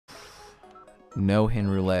No hint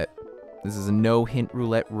roulette. This is a no hint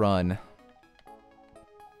roulette run.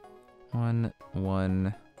 1,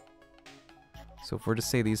 1. So if we're to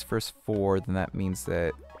say these first 4, then that means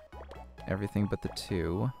that everything but the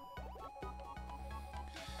 2.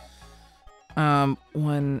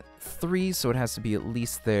 1, 3, so it has to be at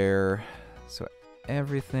least there. So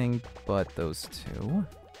everything but those 2.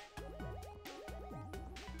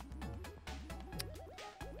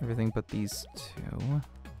 Everything but these 2.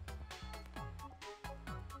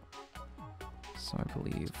 So I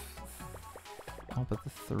believe all but the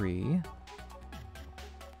 3.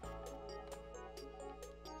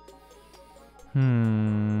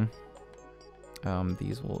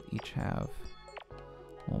 These will each have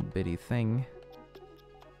a little bitty thing.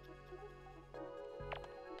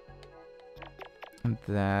 And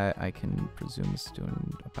that I can presume is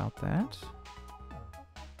doing about that.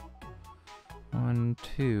 1,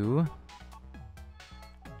 2.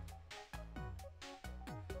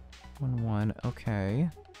 1, 1, okay.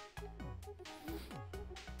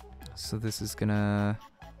 So this is gonna...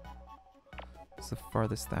 It's the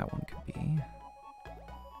farthest that one could be.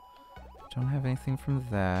 Don't have anything from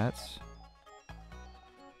that.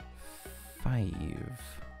 5.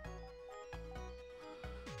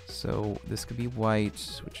 So this could be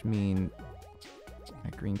white, which means my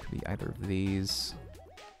green could be either of these.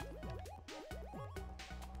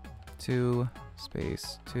 2,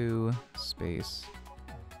 space, 2, space,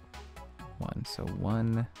 1. So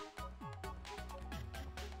 1.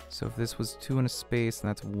 So if this was 2 and a space, then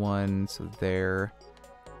that's 1, so there.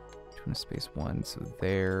 2 and a space, 1, so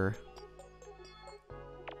there.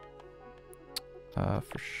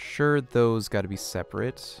 For sure, those got to be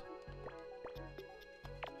separate.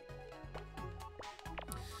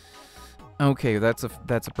 Okay, that's a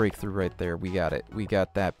breakthrough right there. We got it. We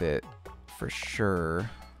got that bit for sure.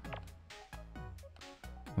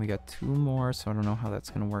 We got 2 more, so I don't know how that's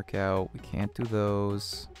gonna work out. We can't do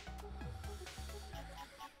those.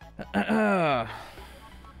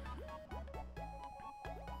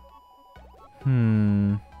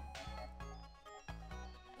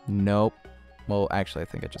 Nope. Well, actually, I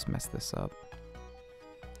think I just messed this up.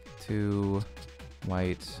 2,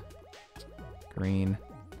 white, green.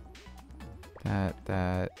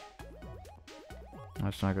 That.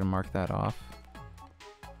 I'm just not gonna mark that off.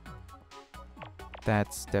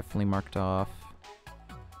 That's definitely marked off.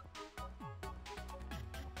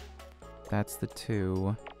 That's the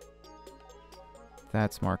 2.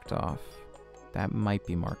 That's marked off. That might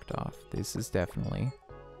be marked off. This is definitely.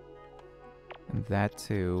 And that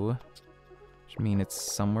 2. Which means it's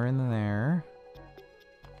somewhere in there.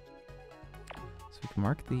 So we can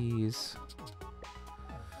mark these.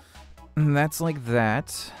 And that's like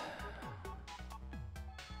that.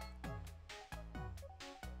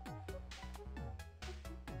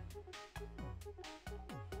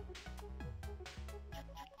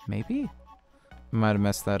 Maybe? Might have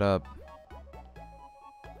messed that up.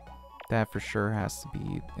 That for sure has to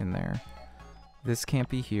be in there. This can't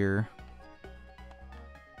be here.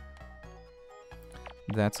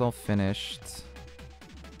 That's all finished.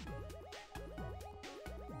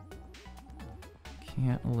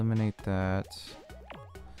 Can't eliminate that.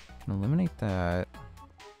 Can eliminate that.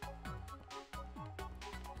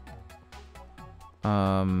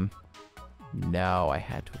 No, I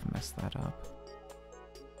had to have messed that up.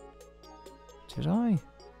 Did I?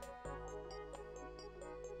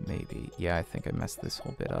 Maybe. Yeah, I think I messed this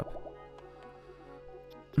whole bit up.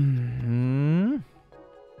 No,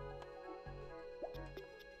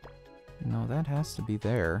 that has to be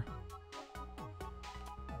there.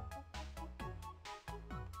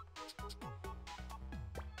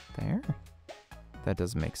 There? That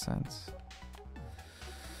doesn't make sense.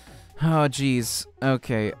 Oh, geez.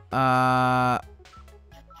 Okay.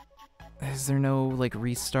 Is there no, like,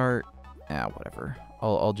 restart? Ah, whatever.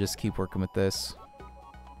 I'll just keep working with this.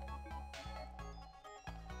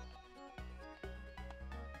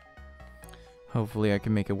 Hopefully I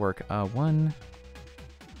can make it work. 1,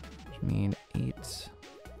 which means 8,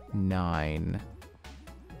 9.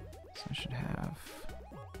 So I should have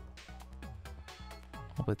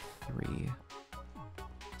all but 3.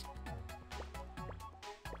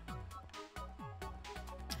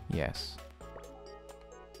 Yes.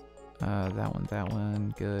 That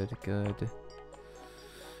one. Good, good.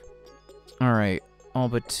 Alright. All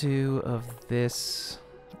but 2 of this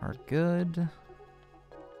are good.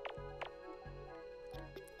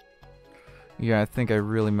 Yeah, I think I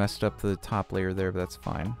really messed up the top layer there, but that's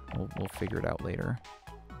fine. We'll figure it out later.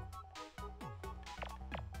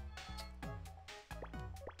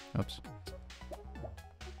 Oops.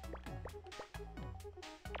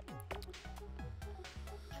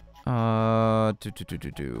 How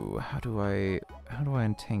do I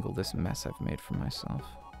untangle this mess I've made for myself?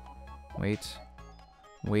 Wait.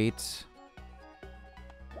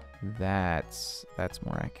 That's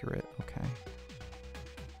more accurate. Okay.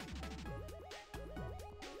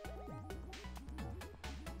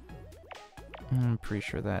 I'm pretty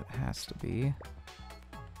sure that has to be.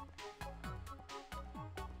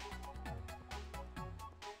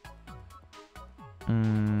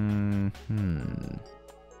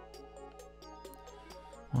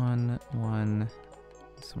 One.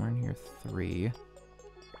 Somewhere in here, 3.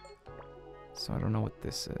 So I don't know what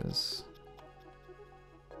this is.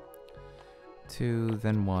 2,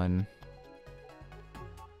 then 1.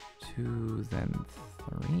 2, then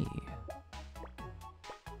 3.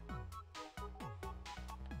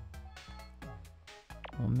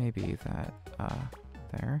 Well, maybe that,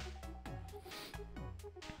 there.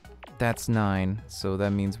 That's 9, so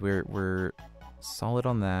that means we're solid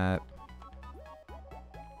on that.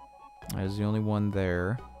 There's the only one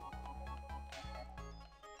there.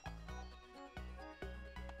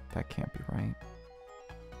 That can't be right.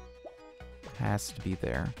 Has to be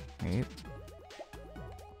there, right?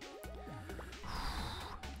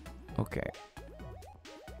 Okay.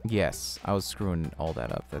 Yes, I was screwing all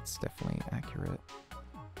that up. That's definitely accurate.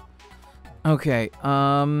 Okay,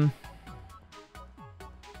 well,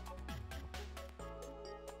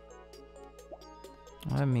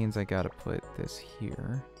 that means I gotta put this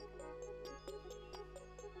here.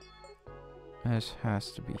 This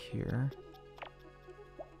has to be here.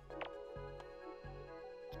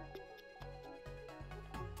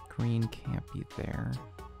 Green can't be there.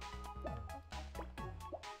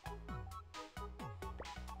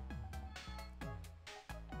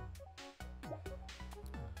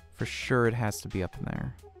 For sure it has to be up in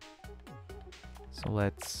there. So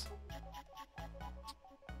let's...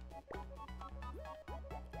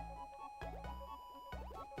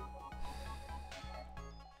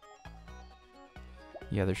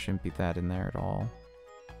 Yeah, there shouldn't be that in there at all.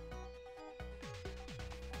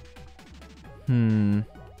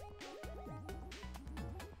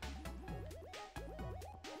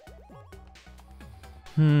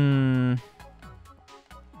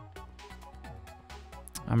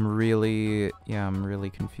 I'm really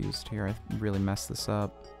confused here. I really messed this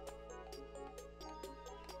up.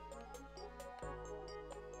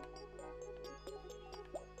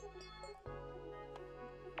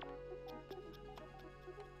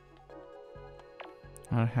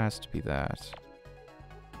 It has to be that.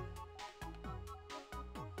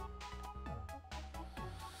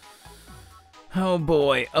 Oh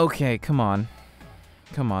boy. Okay, come on.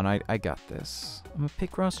 Come on, I got this. I'm a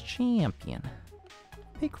Picross champion.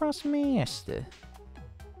 Picross master.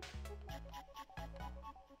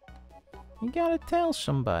 You gotta tell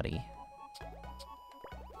somebody.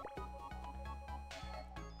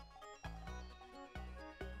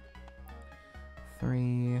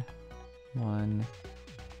 Three, 1.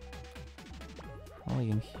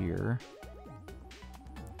 Probably in here.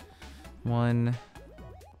 1.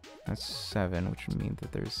 That's 7, which would mean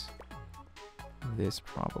that there's this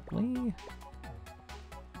probably.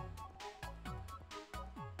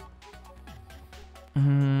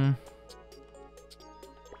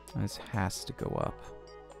 This has to go up.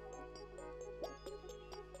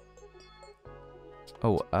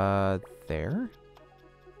 Oh, there?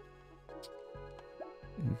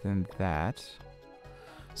 And then that.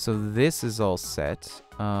 So this is all set.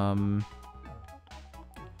 1,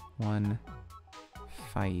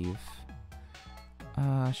 5.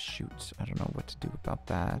 Shoot. I don't know what to do about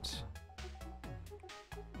that.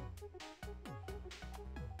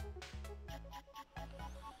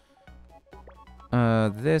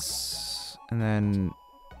 This, and then...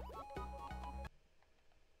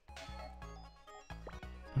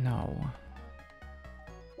 No.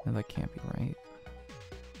 No, that can't be right.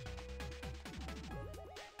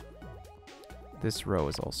 This row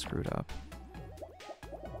is all screwed up.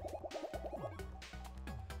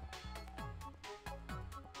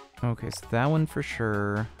 Okay, so that one for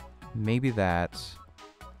sure. Maybe that.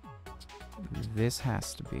 This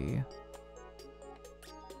has to be.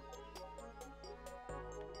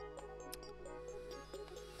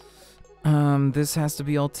 This has to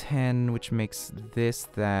be all 10, which makes this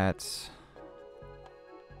that.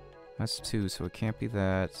 That's 2, so it can't be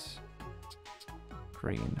that.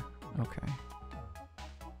 Green. Okay.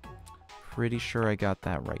 Pretty sure I got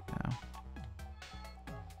that right now.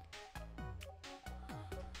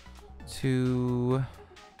 2.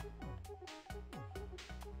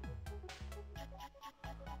 I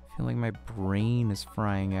feel like my brain is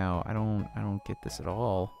frying out. I don't get this at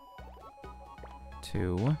all.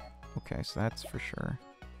 2. Okay, so that's for sure.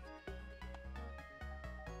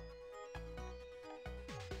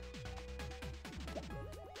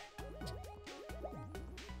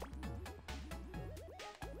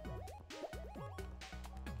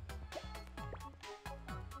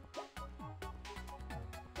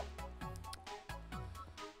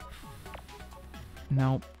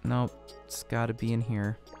 Nope, nope. It's gotta be in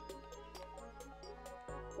here.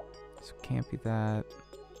 So it can't be that.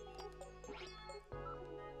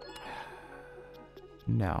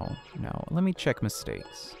 No, no. Let me check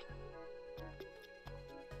mistakes.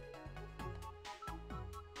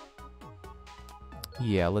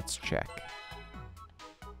 Yeah, let's check.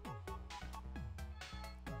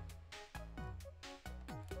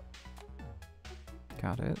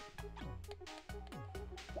 Got it.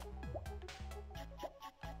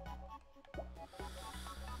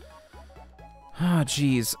 Ah,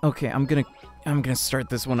 jeez. Okay, I'm gonna start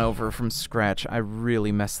this one over from scratch. I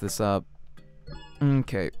really messed this up.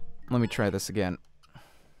 Okay, let me try this again.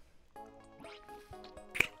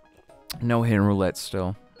 No hidden roulette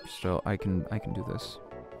still. Still, I can do this.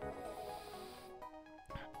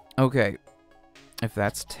 Okay. If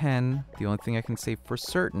that's 10, the only thing I can say for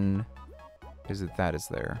certain is that that is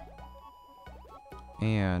there.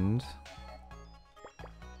 And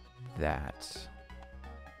that.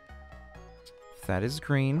 If that is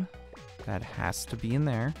green, that has to be in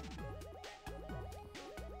there.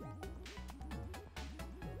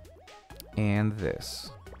 And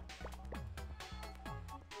this.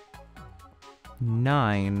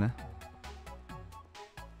 9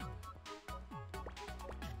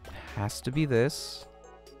 has to be this.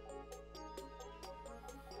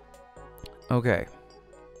 Okay.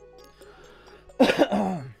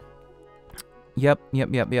 Yep.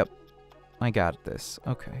 I got this.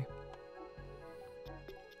 Okay.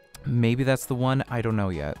 Maybe that's the one. I don't know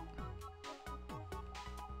yet.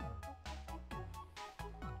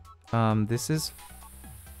 This is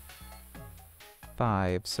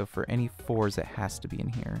 5, so for any 4s, it has to be in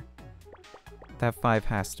here. That 5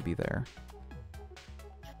 has to be there.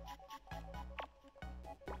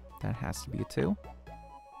 That has to be a 2.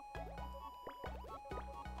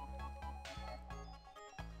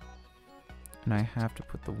 And I have to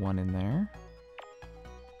put the 1 in there.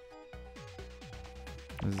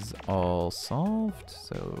 This is all solved,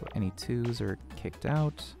 so any 2s are kicked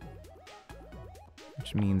out.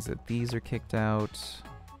 Which means that these are kicked out.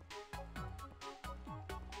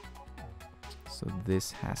 So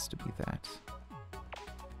this has to be that.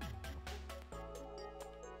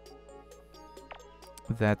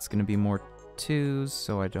 That's going to be more 2s,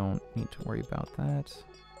 so I don't need to worry about that.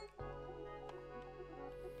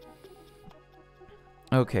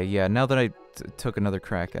 Okay, yeah, now that I took another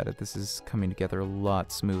crack at it, this is coming together a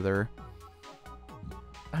lot smoother.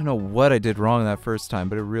 I don't know what I did wrong that first time,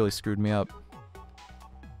 but it really screwed me up.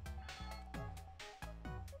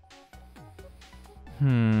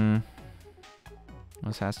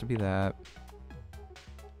 This has to be that.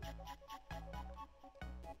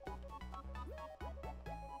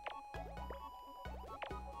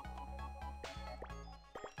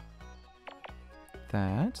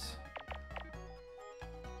 That.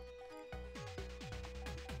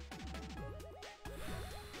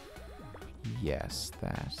 Yes,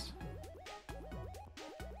 that.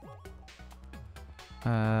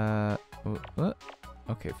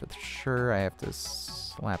 Okay, for sure I have to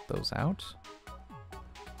slap those out.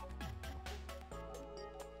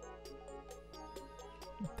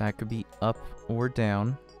 That could be up or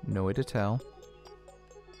down. No way to tell.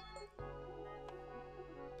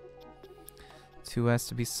 2 has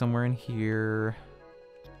to be somewhere in here.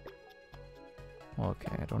 Well,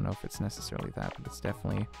 okay, I don't know if it's necessarily that, but it's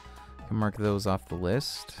definitely... I can mark those off the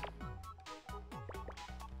list.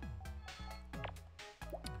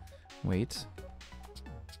 Wait.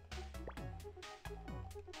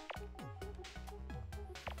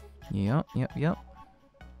 Yep.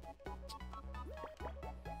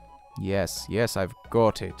 Yes, I've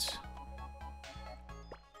got it.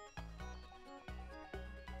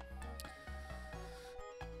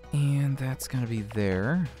 And that's gonna be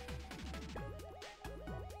there.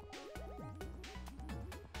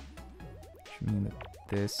 Which means that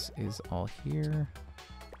this is all here.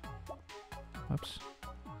 Whoops.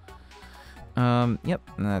 Yep,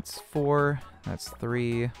 and that's 4. That's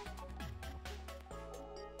 3.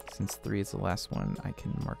 Since 3 is the last one, I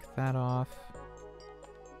can mark that off.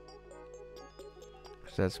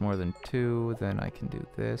 If that's more than 2, then I can do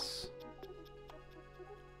this.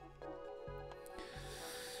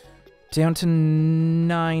 Down to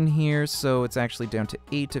 9 here, so it's actually down to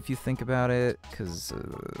 8 if you think about it, because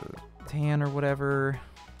tan or whatever.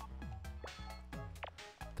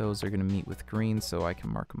 Those are going to meet with green, so I can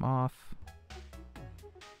mark them off.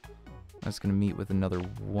 That's going to meet with another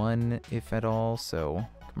 1, if at all, so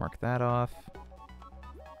I can mark that off.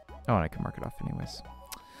 Oh, and I can mark it off anyways.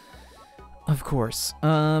 Of course.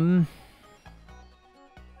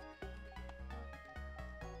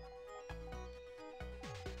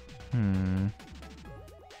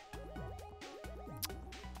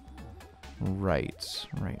 Right.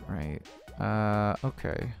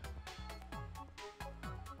 Okay.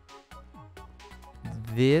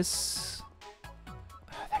 This...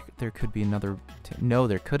 There could be another... No,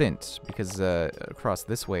 there couldn't, because across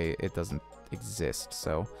this way it doesn't exist,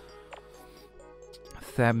 so...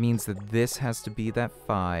 That means that this has to be that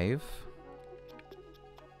 5.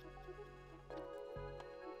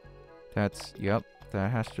 That's... Yep,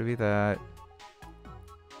 that has to be that.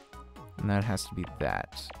 And that has to be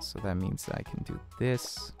that. So that means that I can do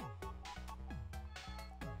this.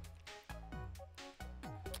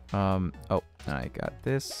 Oh, I got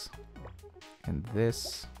this. And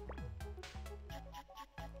this.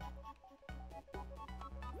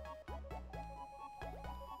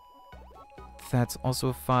 That's also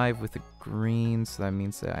a 5 with a green, so that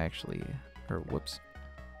means that I actually... Or, whoops.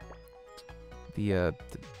 The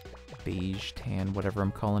beige, tan, whatever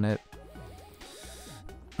I'm calling it.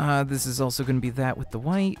 This is also going to be that with the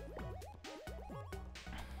white.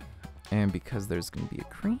 And because there's going to be a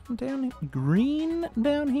green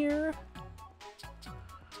down here,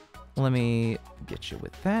 let me get you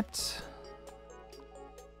with that.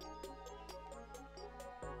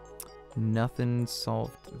 Nothing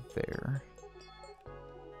solved there.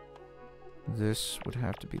 This would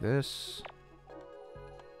have to be this.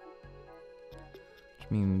 Which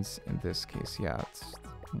means, in this case, yeah, it's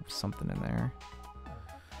something in there.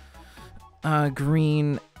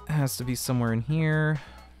 Green has to be somewhere in here.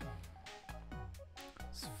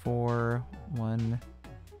 It's 4, 1.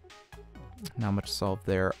 Not much solved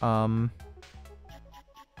there.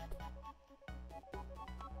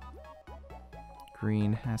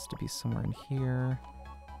 Green has to be somewhere in here.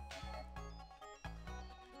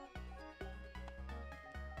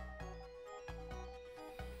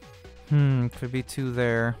 Could be 2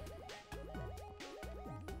 there.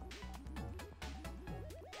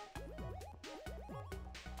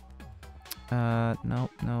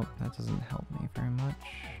 Nope, that doesn't help me very much.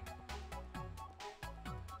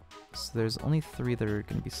 So there's only 3 that are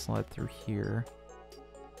going to be slid through here.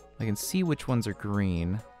 I can see which ones are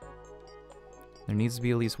green. There needs to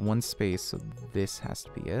be at least 1 space, so this has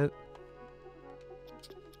to be it.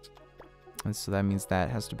 And so that means that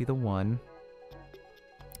has to be the 1.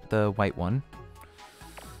 The white one.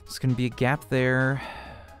 There's going to be a gap there.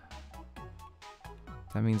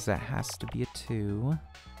 That means that has to be a 2.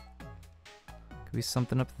 Could be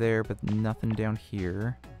something up there, but nothing down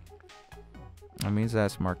here. That means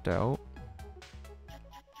that's marked out.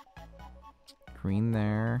 Green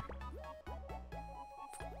there.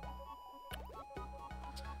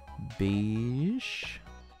 Beige.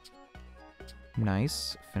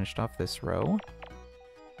 Nice. Finished off this row.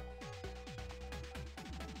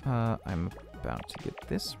 I'm about to get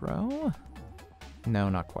this row. No,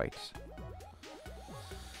 not quite.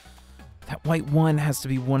 That white one has to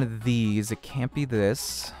be one of these. It can't be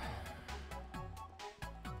this.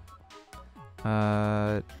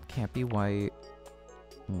 Can't be white.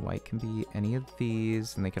 White can be any of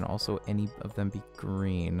these, and they can also any of them be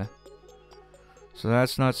green. So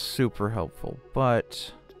that's not super helpful,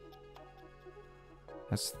 but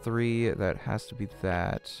that's 3. That has to be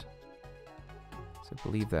that. So I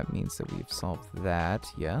believe that means that we've solved that,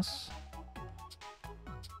 yes.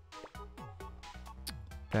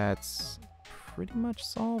 That's pretty much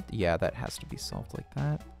solved. Yeah, that has to be solved like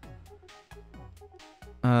that.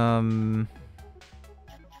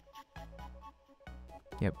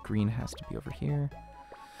 Yep, green has to be over here.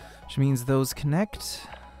 Which means those connect.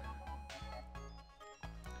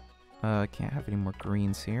 Can't have any more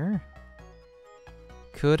greens here.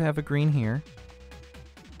 Could have a green here.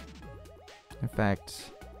 In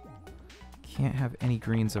fact, can't have any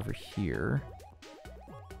greens over here.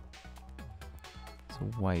 So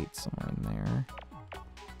white somewhere in there.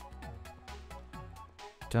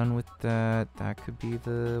 Done with that. That could be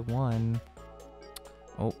the 1.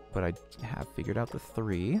 Oh, but I have figured out the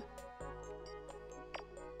 3.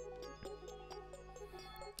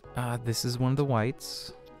 This is one of the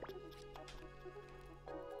whites.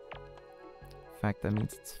 In fact, that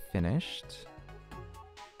means it's finished.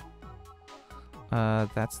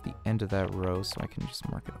 That's the end of that row, so I can just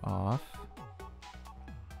mark it off.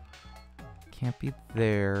 Can't be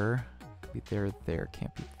there. Could be there,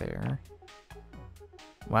 can't be there.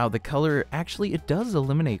 Wow, the color, actually, it does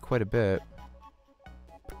eliminate quite a bit.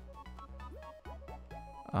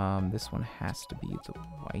 This one has to be the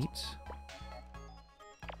white.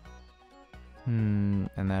 And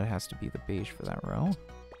that has to be the beige for that row.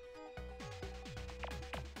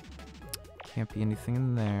 Can't be anything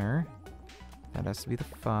in there. That has to be the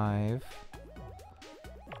 5.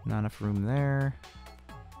 Not enough room there.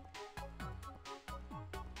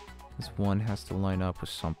 This 1 has to line up with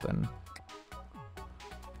something.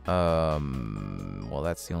 Well,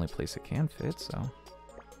 that's the only place it can fit, so.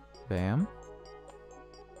 Bam.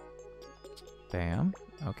 Bam.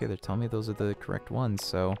 Okay, they're telling me those are the correct ones,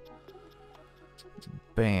 so.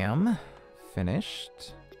 Bam.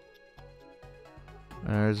 Finished.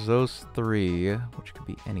 There's those three, which could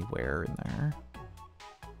be anywhere in there.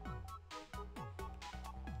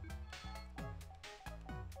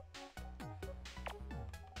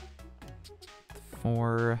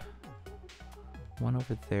 Four. One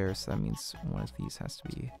over there, so that means one of these has to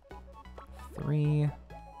be 3.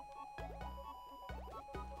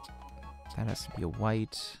 That has to be a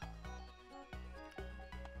white.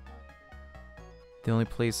 The only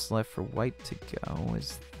place left for white to go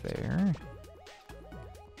is there.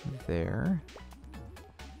 There.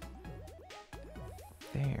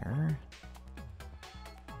 There.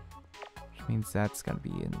 Which means that's gotta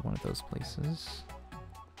be in one of those places.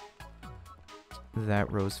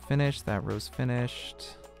 That row's finished, that row's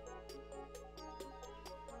finished.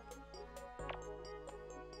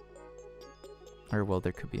 Or, well,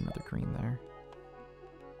 there could be another green there.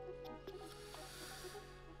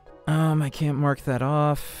 I can't mark that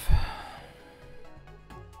off.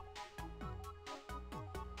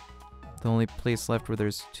 The only place left where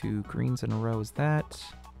there's 2 greens in a row is that.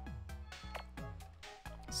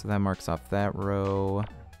 So that marks off that row.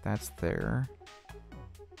 That's there.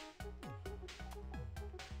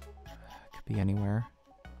 Could be anywhere.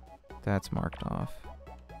 That's marked off.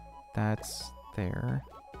 That's there.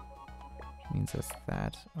 Which means that's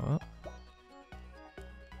that. Oh.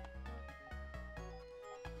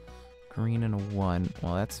 Green and a 1.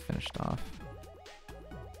 Well, that's finished off.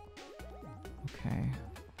 Okay.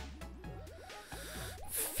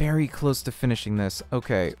 Very close to finishing this.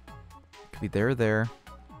 Okay. Could be there or there.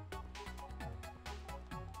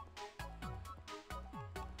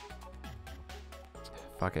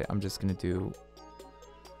 Fuck it. I'm just gonna do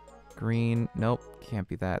green. Nope. Can't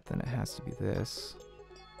be that. Then it has to be this.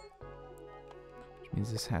 Which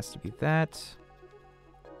means this has to be that.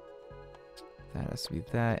 That has to be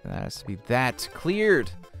that, and that has to be that. Cleared!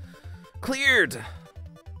 Cleared!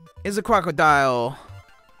 Is a crocodile.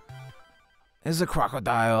 Is a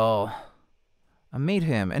crocodile. I made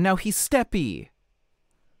him, and now he's steppy.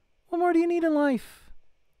 What more do you need in life?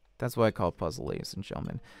 That's what I call a puzzle, ladies and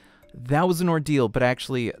gentlemen. That was an ordeal, but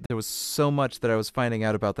actually, there was so much that I was finding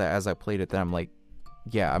out about that as I played it that I'm like,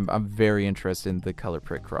 yeah, I'm very interested in the color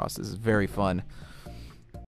prick cross. This is very fun.